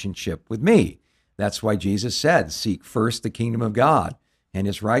relationship with me. That's why Jesus said, seek first the kingdom of God and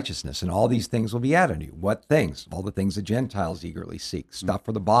his righteousness, and all these things will be added to you. What things? All the things the Gentiles eagerly seek, stuff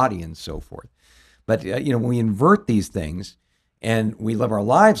for the body and so forth. But, when we invert these things and we live our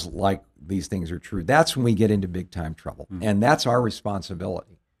lives like these things are true, that's when we get into big time trouble. And that's our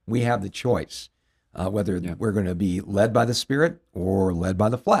responsibility. We have the choice whether we're going to be led by the Spirit or led by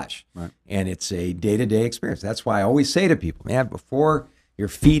the flesh. Right. And it's a day-to-day experience. That's why I always say to people, man, before your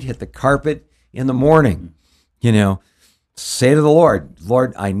feet hit the carpet in the morning, say to the Lord,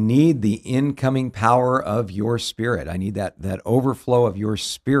 I need the incoming power of your Spirit. I need that overflow of your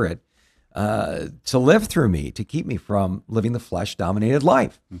Spirit to live through me, to keep me from living the flesh-dominated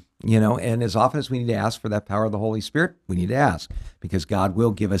life. And as often as we need to ask for that power of the Holy Spirit, we need to ask, because God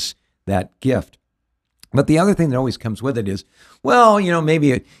will give us that gift. But the other thing that always comes with it is, well,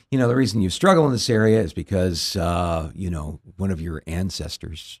 maybe, the reason you struggle in this area is because, one of your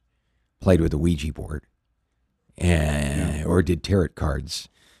ancestors played with a Ouija board. Or did tarot cards,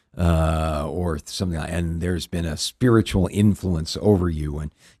 or something like that, and there's been a spiritual influence over you,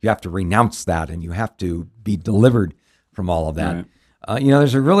 and you have to renounce that, and you have to be delivered from all of that. Right.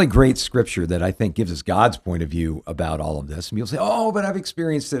 There's a really great scripture that I think gives us God's point of view about all of this. And people say, oh, but I've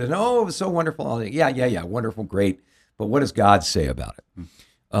experienced it, and oh, it was so wonderful. Yeah, wonderful, great. But what does God say about it?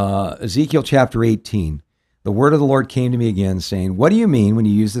 Ezekiel chapter 18, the word of the Lord came to me again, saying, what do you mean when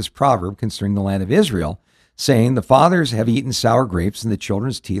you use this proverb concerning the land of Israel, saying, the fathers have eaten sour grapes and the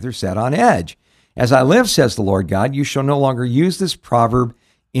children's teeth are set on edge? As I live, says the Lord God, you shall no longer use this proverb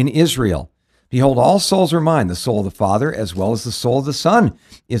in Israel. Behold, all souls are mine. The soul of the Father, as well as the soul of the Son,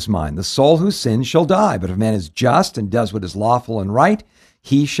 is mine. The soul who sins shall die. But if a man is just and does what is lawful and right,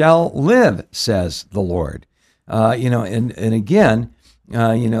 he shall live, says the Lord. And again,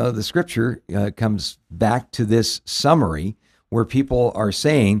 the scripture comes back to this summary where people are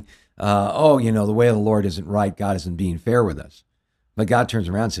saying, the way of the Lord isn't right. God isn't being fair with us. But God turns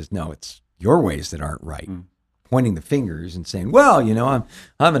around and says, no, it's your ways that aren't right. Pointing the fingers and saying, well,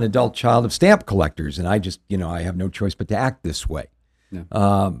 I'm an adult child of stamp collectors, and I just, I have no choice but to act this way. Yeah.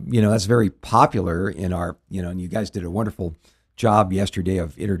 That's very popular in our, and you guys did a wonderful job yesterday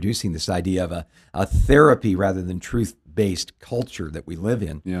of introducing this idea of a therapy rather than truth-based culture that we live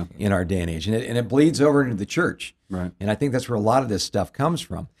in our day and age. And it bleeds over into the church. Right. And I think that's where a lot of this stuff comes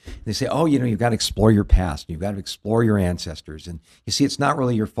from. They say, you've got to explore your past. You've got to explore your ancestors. And you see, it's not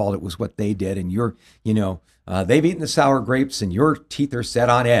really your fault. It was what they did. And they've eaten the sour grapes and your teeth are set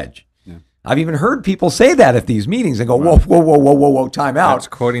on edge. Yeah. I've even heard people say that at these meetings and go, whoa, time out. That's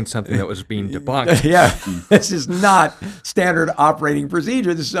quoting something that was being debunked. Yeah, this is not standard operating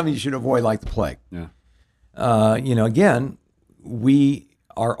procedure. This is something you should avoid like the plague. Yeah. Again, we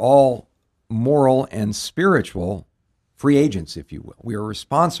are all moral and spiritual free agents, if you will. We are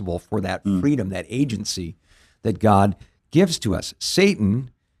responsible for that freedom, that agency that God gives to us.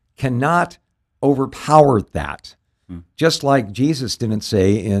 Satan cannot overpower that. Just like Jesus didn't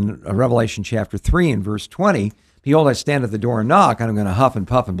say in Revelation chapter 3 and verse 20, behold, I stand at the door and knock, and I'm going to huff and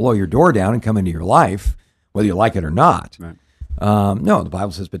puff and blow your door down and come into your life, whether you like it or not. Right. No, the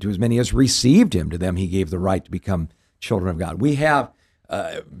Bible says, but to as many as received him, to them he gave the right to become children of God. We have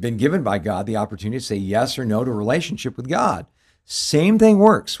been given by God the opportunity to say yes or no to a relationship with God. Same thing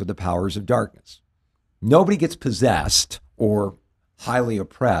works with the powers of darkness. Nobody gets possessed or highly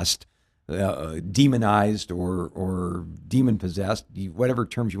oppressed, demonized or demon possessed, whatever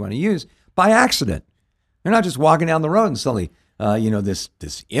terms you want to use, by accident. They're not just walking down the road and suddenly, this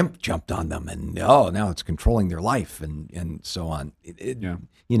imp jumped on them and now it's controlling their life and so on.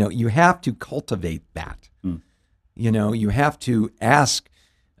 You have to cultivate that. You have to ask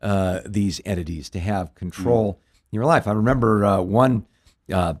these entities to have control in your life. I remember one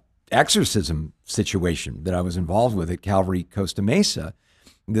exorcism situation that I was involved with at Calvary Costa Mesa.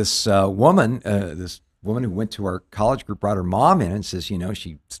 This woman who went to our college group brought her mom in and says,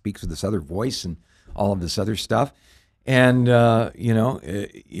 she speaks with this other voice and all of this other stuff. And, she's,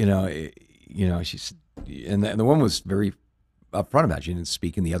 and the woman was very upfront about it. She didn't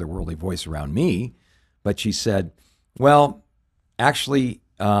speak in the otherworldly voice around me, but she said, well, actually,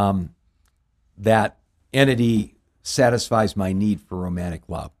 that entity satisfies my need for romantic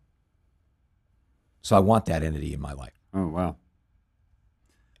love. So I want that entity in my life. Oh, wow.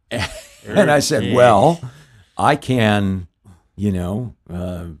 And I said, well, I can,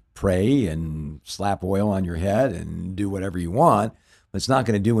 pray and slap oil on your head and do whatever you want, but it's not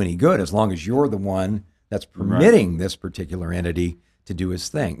going to do any good as long as you're the one that's permitting this particular entity to do his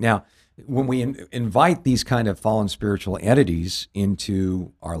thing. Now, when we invite these kind of fallen spiritual entities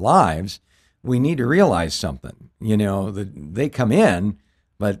into our lives, we need to realize something. They come in,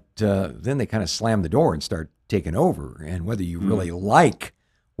 but then they kind of slam the door and start taking over. And whether you really like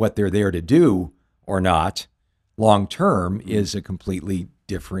what they're there to do or not, long term is a completely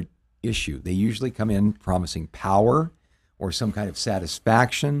different issue. They usually come in promising power or some kind of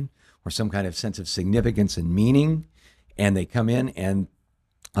satisfaction or some kind of sense of significance and meaning. And they come in and,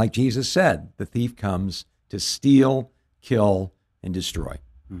 like Jesus said, the thief comes to steal, kill, and destroy.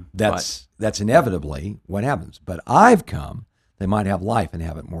 That's inevitably what happens. But I've come, they might have life and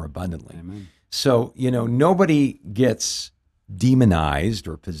have it more abundantly. Amen. So, nobody gets demonized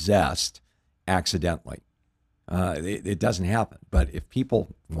or possessed accidentally. It doesn't happen. But if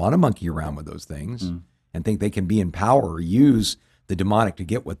people want to monkey around with those things and think they can be in power or use the demonic to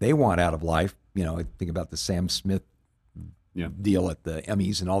get what they want out of life, think about the Sam Smith deal at the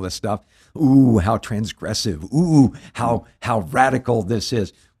Emmys and all this stuff. Ooh, how transgressive. Ooh, how radical this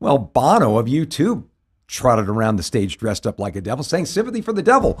is. Well, Bono of U2 trotted around the stage dressed up like a devil, saying sympathy for the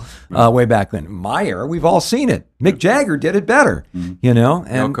devil way back then. In my era, we've all seen it. Mick Jagger did it better, And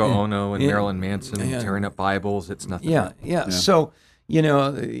Yoko Ono and Marilyn Manson tearing up Bibles. It's nothing. Yeah. So,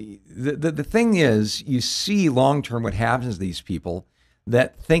 the thing is, you see long-term what happens to these people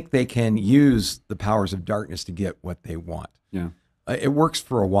that think they can use the powers of darkness to get what they want. Yeah. It works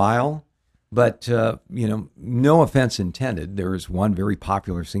for a while, but, no offense intended. There is one very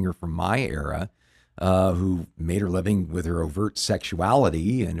popular singer from my era who made her living with her overt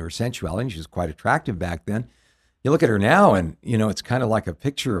sexuality and her sensuality. She was quite attractive back then. You look at her now, and it's kind of like a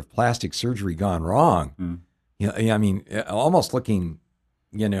picture of plastic surgery gone wrong. I mean, almost looking,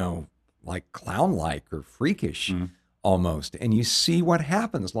 like clown-like or freakish almost. And you see what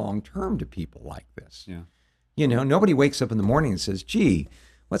happens long-term to people like this. Yeah. Nobody wakes up in the morning and says, gee,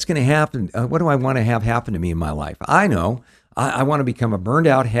 what's going to happen? What do I want to have happen to me in my life? I know. I want to become a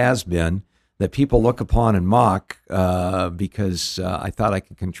burned-out has-been that people look upon and mock because I thought I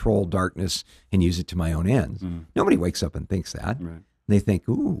could control darkness and use it to my own ends. Nobody wakes up and thinks that. Right. They think,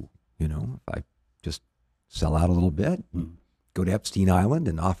 ooh, if I just sell out a little bit, go to Epstein Island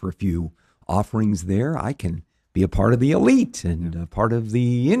and offer a few offerings there, I can be a part of the elite and a part of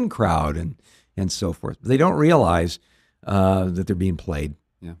the in crowd and so forth. They don't realize that they're being played.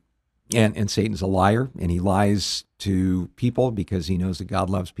 Yeah. And Satan's a liar, and he lies to people because he knows that God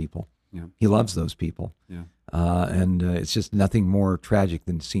loves people. Yeah. He loves those people. Yeah. And it's just nothing more tragic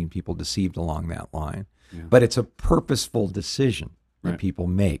than seeing people deceived along that line. Yeah. But it's a purposeful decision that Right. people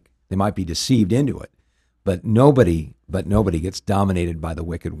make. They might be deceived into it, but nobody gets dominated by the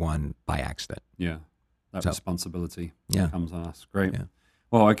wicked one by accident. Yeah. That responsibility comes on us. Great. Yeah.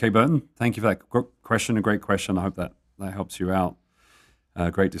 Well, okay, Burton, thank you for that question, a great question. I hope that helps you out.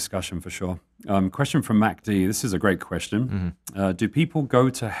 Great discussion for sure. Question from Mac D. This is a great question. Do people go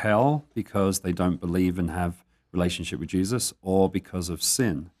to hell because they don't believe and have relationship with Jesus, or because of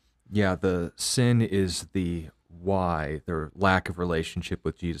sin? Yeah, the sin is the why. Their lack of relationship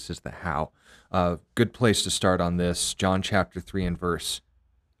with Jesus is the how. Good place to start on this, John chapter 3 and verse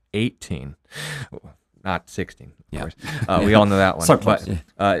 18. Not 16, of course. We all know that one. So close.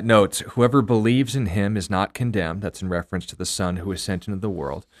 But notes, whoever believes in him is not condemned. That's in reference to the Son who was sent into the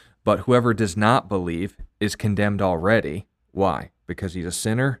world. But whoever does not believe is condemned already. Why? Because he's a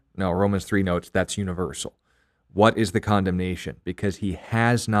sinner? No, Romans 3 notes that's universal. What is the condemnation? Because he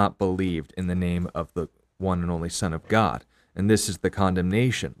has not believed in the name of the one and only Son of God. And this is the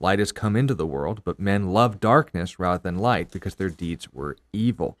condemnation. Light has come into the world, but men love darkness rather than light because their deeds were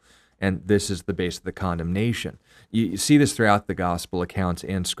evil. And this is the base of the condemnation. You see this throughout the gospel accounts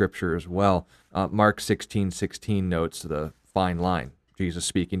and scripture as well. Mark 16:16 notes the fine line. Jesus,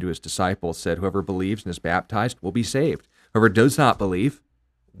 speaking to his disciples, said, whoever believes and is baptized will be saved. Whoever does not believe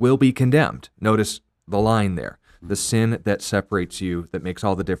will be condemned. Notice the line there. The sin that separates you, that makes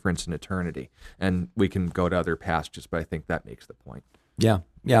all the difference in eternity. And we can go to other passages, but I think that makes the point. Yeah.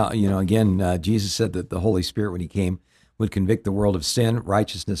 Again, Jesus said that the Holy Spirit, when he came, would convict the world of sin,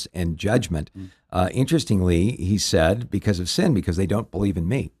 righteousness, and judgment. Interestingly, he said, because of sin, because they don't believe in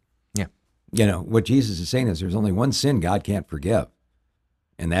me. Yeah. What Jesus is saying is there's only one sin God can't forgive,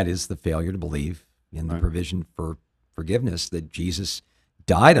 and that is the failure to believe in the provision for forgiveness, that Jesus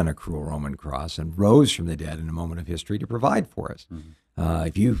died on a cruel Roman cross and rose from the dead in a moment of history to provide for us.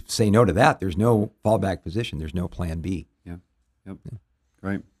 If you say no to that, there's no fallback position. There's no plan B. Yep.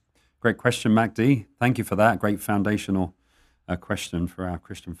 Great question, Mac D. Thank you for that. Great foundational question for our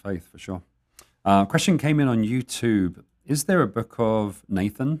Christian faith, for sure. Question came in on YouTube. Is there a book of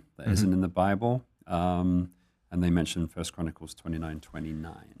Nathan that isn't in the Bible? And they mentioned 1 Chronicles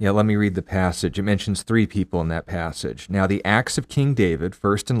 29:29. Yeah, let me read the passage. It mentions three people in that passage. Now, the acts of King David,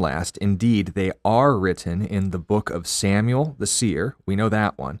 first and last, indeed, they are written in the book of Samuel the seer. We know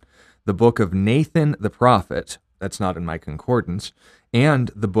that one. The book of Nathan the prophet. That's not in my concordance.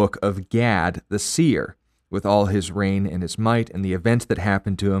 And the book of Gad the seer, with all his reign and his might and the events that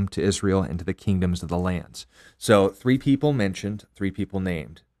happened to him, to Israel, and to the kingdoms of the lands. So 3 people mentioned, 3 people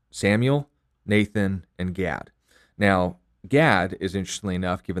named. Samuel, Nathan, and Gad. Now, Gad is, interestingly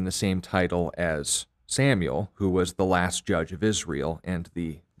enough, given the same title as Samuel, who was the last judge of Israel and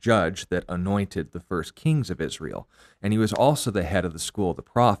the judge that anointed the first kings of Israel. And he was also the head of the school of the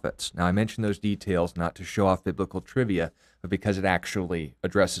prophets. Now, I mention those details not to show off biblical trivia, but because it actually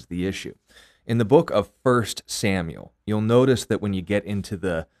addresses the issue. In the book of 1 Samuel, you'll notice that when you get into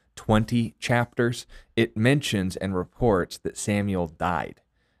the 20 chapters, it mentions and reports that Samuel died.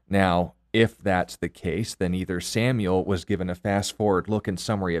 Now, if that's the case, then either Samuel was given a fast-forward look and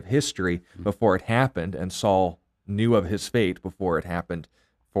summary of history before it happened, and Saul knew of his fate before it happened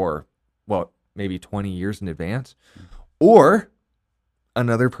for, maybe 20 years in advance, or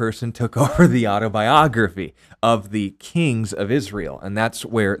another person took over the autobiography of the kings of Israel, and that's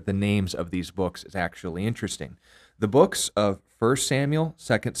where the names of these books is actually interesting. The books of 1 Samuel,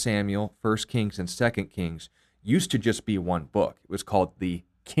 2 Samuel, 1 Kings, and 2 Kings used to just be one book. It was called the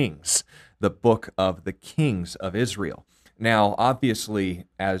Kings, the book of the kings of Israel. Now, obviously,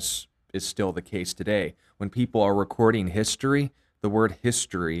 as is still the case today, when people are recording history, the word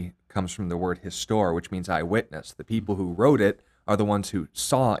history comes from the word histor, which means eyewitness. The people who wrote it are the ones who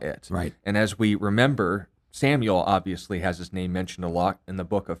saw it. Right. And as we remember Samuel obviously has his name mentioned a lot in the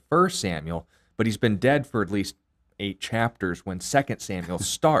book of 1 Samuel, but he's been dead for at least 8 chapters when 2 Samuel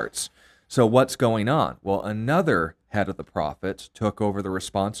starts. So what's going on? Well, another head of the prophets took over the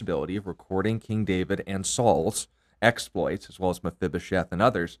responsibility of recording King David and Saul's exploits, as well as Mephibosheth and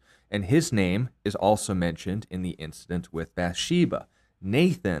others, and his name is also mentioned in the incident with Bathsheba,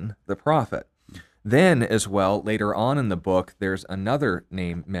 Nathan the prophet. Then, as well, later on in the book, there's another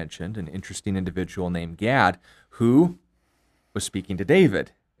name mentioned, an interesting individual named Gad, who was speaking to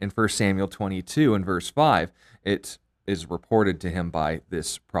David. In 1 Samuel 22 and verse 5, it is reported to him by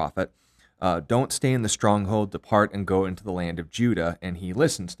this prophet, don't stay in the stronghold, depart and go into the land of Judah, and he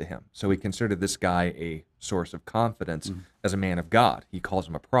listens to him. So he considered this guy a source of confidence as a man of God. He calls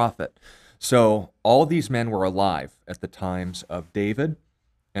him a prophet. So all these men were alive at the times of David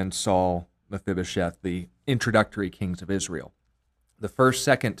and Saul, Mephibosheth, the introductory kings of Israel. The first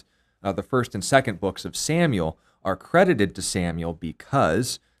and second books of Samuel are credited to Samuel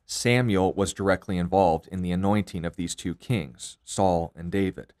because Samuel was directly involved in the anointing of these 2 kings, Saul and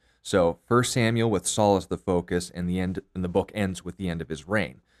David. So 1 Samuel with Saul as the focus, and the book ends with the end of his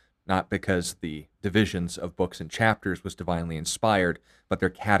reign. Not because the divisions of books and chapters was divinely inspired, but they're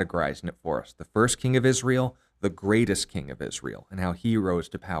categorizing it for us. The first king of Israel, the greatest king of Israel, and how he rose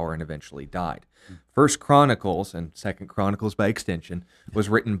to power and eventually died. First Chronicles, and Second Chronicles by extension, was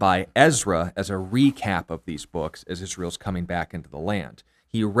written by Ezra as a recap of these books as Israel's coming back into the land.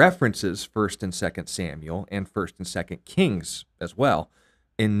 He references 1st and 2nd Samuel and 1st and 2nd Kings as well,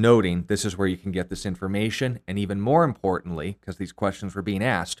 in noting this is where you can get this information, and even more importantly, because these questions were being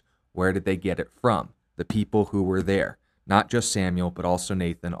asked, where did they get it from? The people who were there. Not just Samuel, but also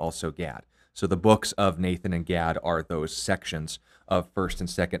Nathan, also Gad. So the books of Nathan and Gad are those sections of 1st and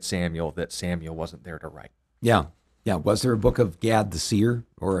 2nd Samuel that Samuel wasn't there to write. Yeah. Was there a book of Gad the seer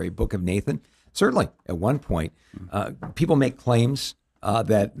or a book of Nathan? Certainly, at one point. People make claims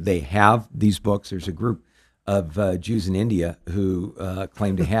that they have these books. There's a group of Jews in India who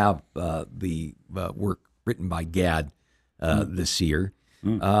claim to have the work written by Gad the seer.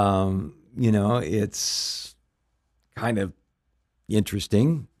 It's kind of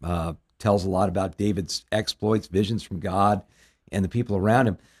interesting. Tells a lot about David's exploits, visions from God, and the people around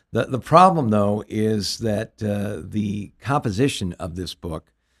him. The problem, though, is that the composition of this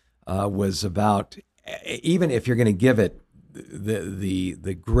book was about, even if you're going to give it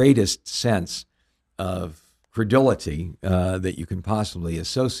the greatest sense of credulity that you can possibly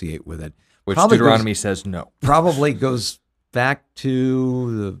associate with it, which Deuteronomy says no. Probably goes back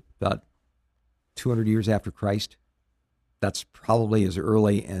to about 200 years after Christ. That's probably as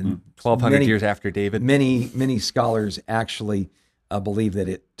early, and 1,200 years after David. Many scholars actually believe that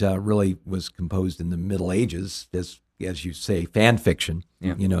it really was composed in the Middle Ages, as you say, fan fiction.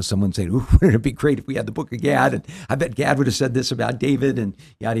 Yeah. Someone saying, "Ooh, wouldn't it be great if we had the Book of Gad?" And I bet Gad would have said this about David, and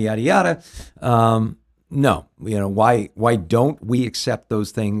yada yada yada. No, why don't we accept those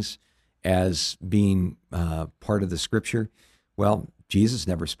things as being part of the Scripture? Well, Jesus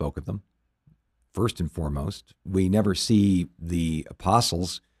never spoke of them. First and foremost, we never see the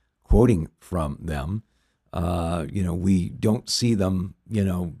apostles quoting from them. We don't see them,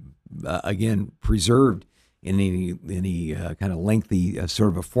 again, preserved in any kind of lengthy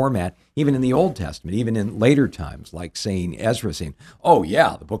sort of a format, even in the Old Testament, even in later times, like Ezra saying, "Oh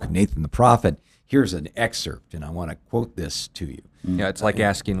yeah, the book of Nathan the prophet. Here's an excerpt, and I want to quote this to you." Yeah, it's like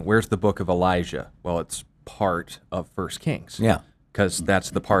asking, "Where's the book of Elijah?" Well, it's part of 1 Kings. Yeah. Because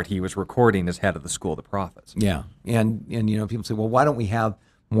that's the part he was recording as head of the school of the prophets. Yeah, and people say, well, why don't we have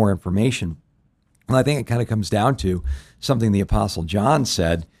more information? Well, I think it kind of comes down to something the Apostle John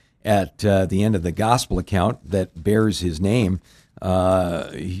said at the end of the gospel account that bears his name.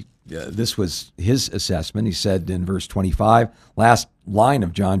 This was his assessment. He said in verse 25, last line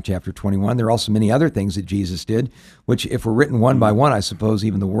of John chapter 21, there are also many other things that Jesus did, which if were written one by one, I suppose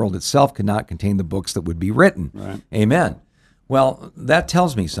even the world itself could not contain the books that would be written. Right. Amen. Well, that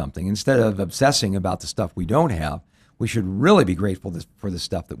tells me something. Instead of obsessing about the stuff we don't have, we should really be grateful for the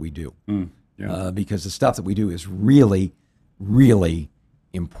stuff that we do. Because the stuff that we do is really, really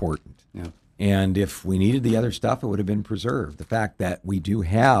important. Yeah. And if we needed the other stuff, it would have been preserved. The fact that we do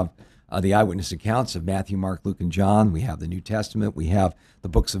have the eyewitness accounts of Matthew, Mark, Luke, and John, we have the New Testament, we have the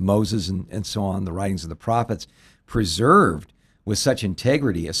books of Moses and so on, the writings of the prophets, preserved with such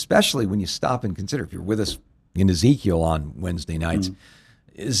integrity, especially when you stop and consider, if you're with us in Ezekiel on Wednesday nights,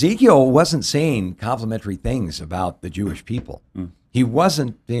 Ezekiel wasn't saying complimentary things about the Jewish people. He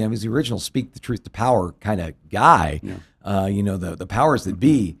wasn't, he was the original speak the truth to power kind of guy. The powers that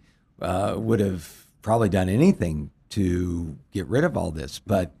be would have probably done anything to get rid of all this.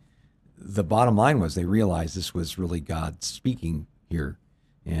 But the bottom line was they realized this was really God speaking here,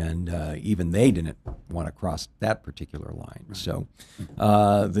 and even they didn't want to cross that particular line. Right. So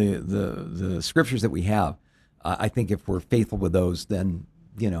the scriptures that we have, I think if we're faithful with those, then,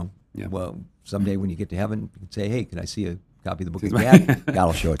 well, someday when you get to heaven, you can say, hey, can I see a copy of the book of Gad? God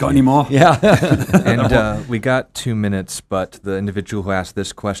will show it to you. Got any more? Yeah. And we got 2 minutes, but the individual who asked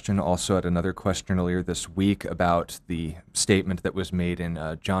this question also had another question earlier this week about the statement that was made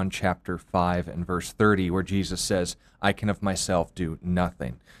in John chapter 5 and verse 30, where Jesus says, I can of myself do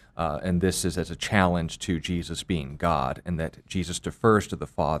nothing. And this is as a challenge to Jesus being God, and that Jesus defers to the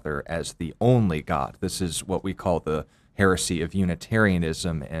Father as the only God. This is what we call the heresy of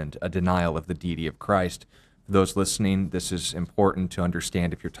Unitarianism and a denial of the deity of Christ. For those listening, this is important to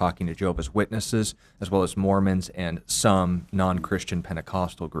understand if you're talking to Jehovah's Witnesses, as well as Mormons and some non-Christian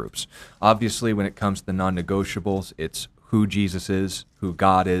Pentecostal groups. Obviously, when it comes to the non-negotiables, it's who Jesus is, who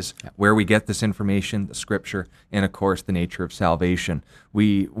God is, where we get this information, the Scripture, and of course the nature of salvation.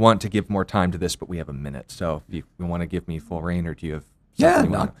 We want to give more time to this, but we have a minute. So if you want to give me full reign, or do you have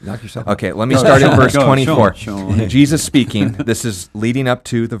something? Knock yourself. Okay, let me start at verse 24. Sean. Jesus speaking, this is leading up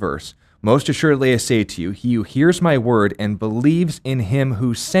to the verse. Most assuredly I say to you, he who hears my word and believes in him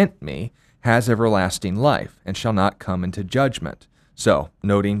who sent me has everlasting life, and shall not come into judgment. So,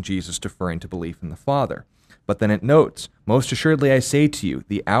 noting Jesus deferring to belief in the Father. But then it notes, most assuredly I say to you,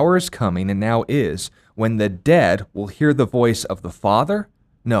 the hour is coming, and now is, when the dead will hear the voice of the Father?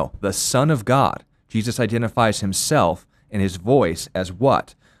 No, the Son of God. Jesus identifies himself and his voice as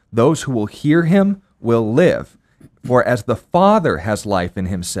what? Those who will hear him will live. For as the Father has life in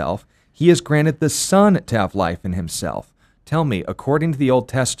himself, he has granted the Son to have life in himself. Tell me, according to the Old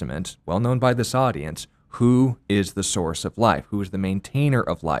Testament, well known by this audience, who is the source of life? Who is the maintainer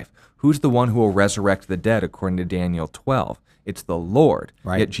of life? Who's the one who will resurrect the dead, according to Daniel 12? It's the Lord.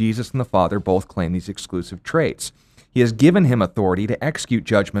 Right. Yet Jesus and the Father both claim these exclusive traits. He has given him authority to execute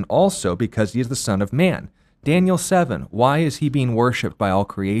judgment also because he is the Son of Man. Daniel 7, why is he being worshipped by all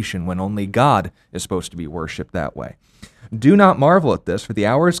creation when only God is supposed to be worshipped that way? Do not marvel at this, for the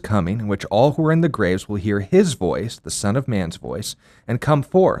hour is coming in which all who are in the graves will hear his voice, the Son of Man's voice, and come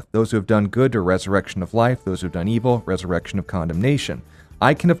forth, those who have done good to resurrection of life, those who have done evil, resurrection of condemnation.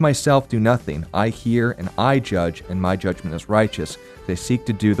 I can of myself do nothing. I hear and I judge, and my judgment is righteous. They seek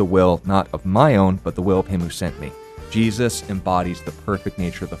to do the will not of my own, but the will of him who sent me. Jesus embodies the perfect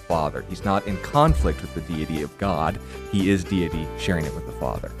nature of the Father. He's not in conflict with the deity of God. He is deity, sharing it with the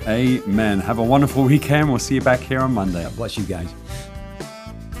Father. Amen. Have a wonderful weekend. We'll see you back here on Monday. God bless you guys.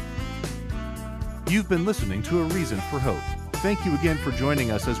 You've been listening to A Reason for Hope. Thank you again for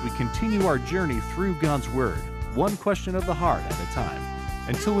joining us as we continue our journey through God's Word, one question of the heart at a time.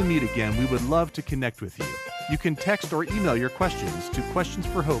 Until we meet again, we would love to connect with you. You can text or email your questions to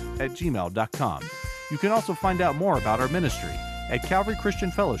questionsforhope@gmail.com. You can also find out more about our ministry at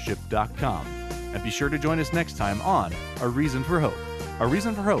calvarychristianfellowship.com. And be sure to join us next time on A Reason for Hope. A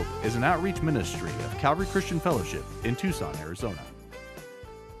Reason for Hope is an outreach ministry of Calvary Christian Fellowship in Tucson, Arizona.